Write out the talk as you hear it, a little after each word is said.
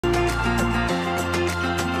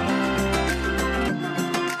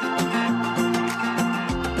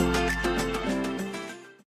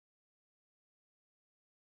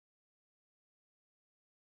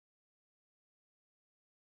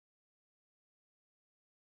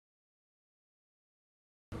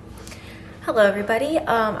Hello everybody.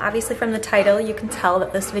 Obviously from the title you can tell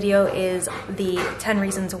that this video is the 10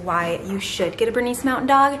 reasons why you should get a Bernese Mountain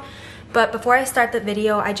Dog. But before I start the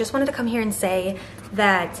video, I just wanted to come here and say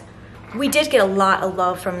that we did get a lot of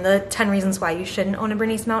love from the 10 reasons why you shouldn't own a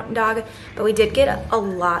Bernese Mountain Dog, but we did get a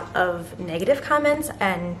lot of negative comments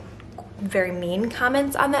and very mean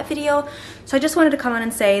comments on that video. So I just wanted to come on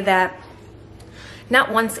and say that not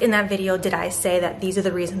once in that video did I say that these are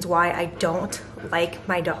the reasons why I don't like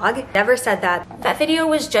my dog. Never said that. That video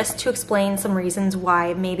was just to explain some reasons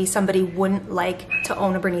why maybe somebody wouldn't like to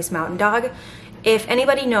own a Bernese Mountain Dog. If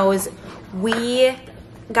anybody knows, we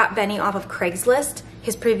got Benny off of Craigslist.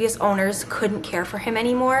 His previous owners couldn't care for him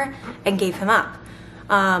anymore and gave him up.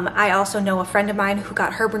 I also know a friend of mine who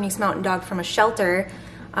got her Bernese Mountain Dog from a shelter.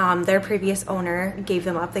 Their previous owner gave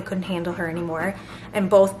them up. They couldn't handle her anymore. And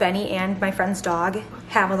both Benny and my friend's dog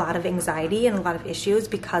have a lot of anxiety and a lot of issues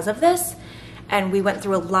because of this. And we went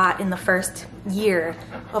through a lot in the first year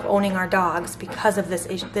of owning our dogs because of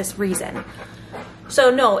this reason. So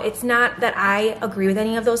no, it's not that I agree with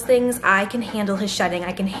any of those things. I can handle his shedding.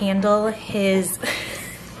 I can handle his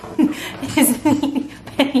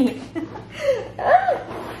Benny.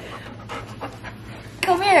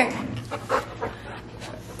 Come here.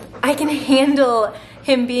 I can handle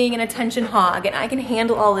him being an attention hog, and I can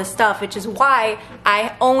handle all this stuff, which is why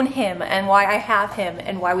I own him and why I have him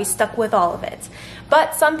and why we stuck with all of it.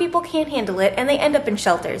 But some people can't handle it and they end up in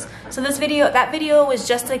shelters. So that video was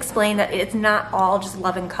just to explain that it's not all just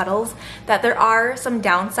love and cuddles, that there are some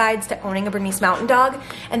downsides to owning a Bernese Mountain Dog,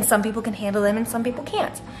 and some people can handle them and some people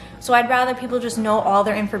can't. So I'd rather people just know all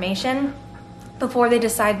their information before they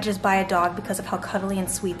decide to just buy a dog because of how cuddly and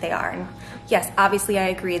sweet they are. And yes, obviously I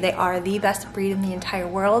agree, they are the best breed in the entire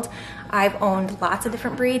world. I've owned lots of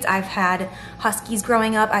different breeds. I've had Huskies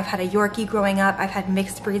growing up, I've had a Yorkie growing up, I've had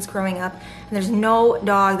mixed breeds growing up, and there's no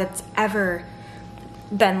dog that's ever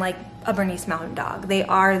been like a Bernese Mountain Dog. They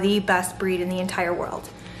are the best breed in the entire world.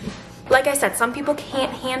 Like I said, some people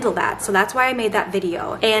can't handle that, so that's why I made that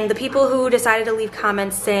video. And the people who decided to leave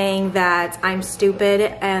comments saying that I'm stupid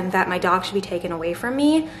and that my dog should be taken away from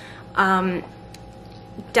me,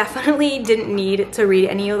 definitely didn't need to read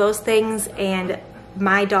any of those things. And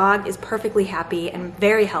my dog is perfectly happy and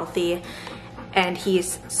very healthy, and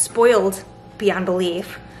he's spoiled beyond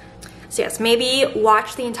belief. So yes, maybe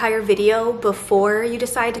watch the entire video before you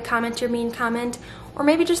decide to comment your mean comment, or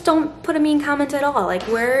maybe just don't put a mean comment at all. Like,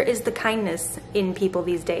 where is the kindness in people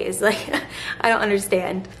these days? Like, I don't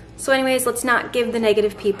understand. So anyways, let's not give the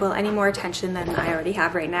negative people any more attention than I already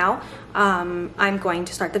have right now. I'm going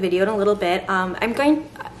to start the video in a little bit.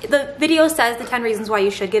 The video says the 10 reasons why you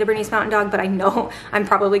should get a Bernese Mountain Dog, but I know I'm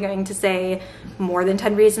probably going to say more than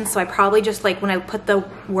 10 reasons, so I probably just, like, when I put the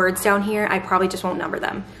words down here, I probably just won't number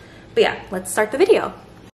them. But yeah, let's start the video.